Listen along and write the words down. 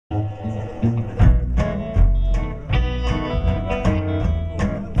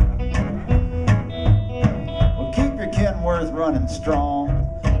strong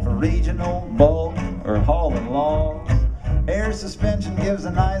for regional, bulk, or hauling logs. Air suspension gives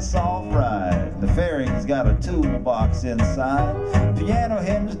a nice soft ride. The fairing's got a toolbox inside. Piano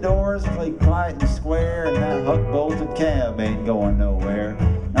hinge doors play quiet and square, and that hook-bolted cab ain't going nowhere.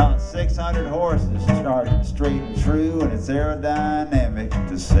 Not 600 horses starting straight and true, and it's aerodynamic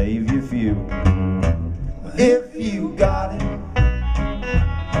to save you fuel. If you got it,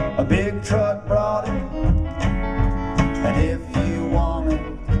 a big truck brought it, and if you want it,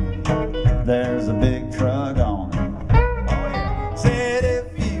 there's a big truck on it. Said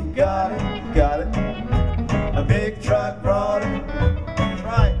if you got it, a big truck brought it. That's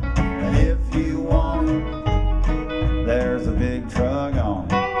right. And if you want it, there's a big truck on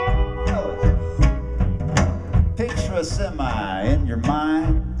it. Picture a semi in your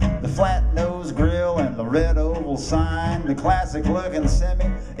mind, the flat nose grill and the red oval sign. The classic looking semi,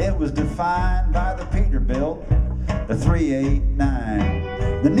 it was defined by the Peterbilt, the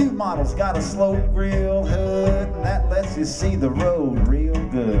 389. The new model's got a slope grill hood, and that lets you see the road real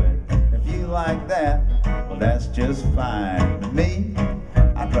good. If you like that, well, that's just fine. But me,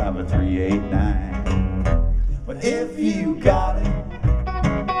 I drive a 389. But if you got it,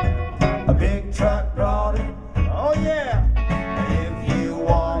 a big truck brought it. Oh yeah. And if you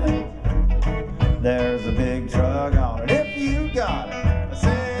want it, there's a big truck on it. If you got it, I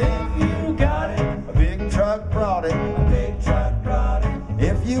said if you got it, a big truck brought it. A big truck brought it.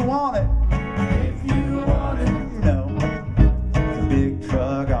 If you want it, you know, there's a big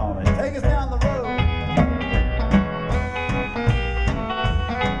truck on it. Take us down the road.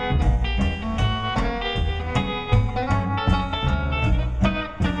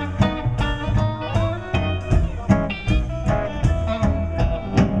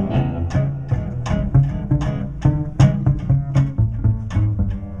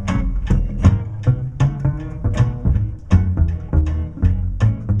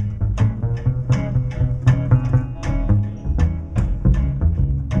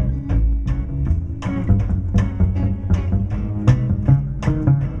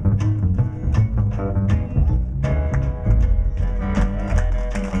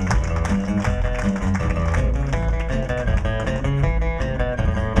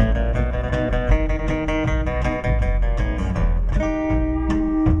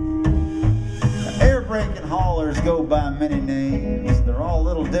 Go by many names, they're all a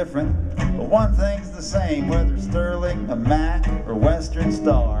little different, but one thing's the same, whether Sterling, a Mack, or Western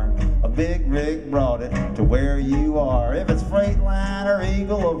Star. A big rig brought it to where you are. If it's Freightliner,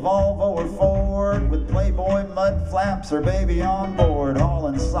 Eagle, a Volvo, or Ford, with Playboy mud flaps or baby on board,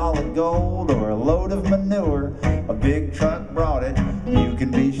 hauling solid gold or a load of manure, a big truck brought it, you can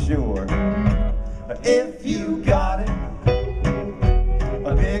be sure. If you got it,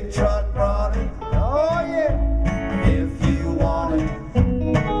 a big truck brought it. Oh yeah.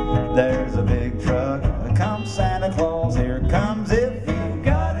 There's a big truck, come Santa Claus, here comes if you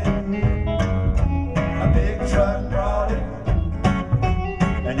got it. A big truck brought it,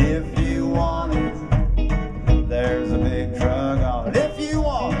 and if you want it, there's a big truck on it. If you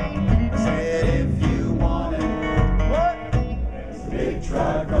want it, I said if you want it, what? There's a big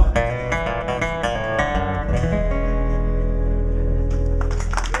truck on it.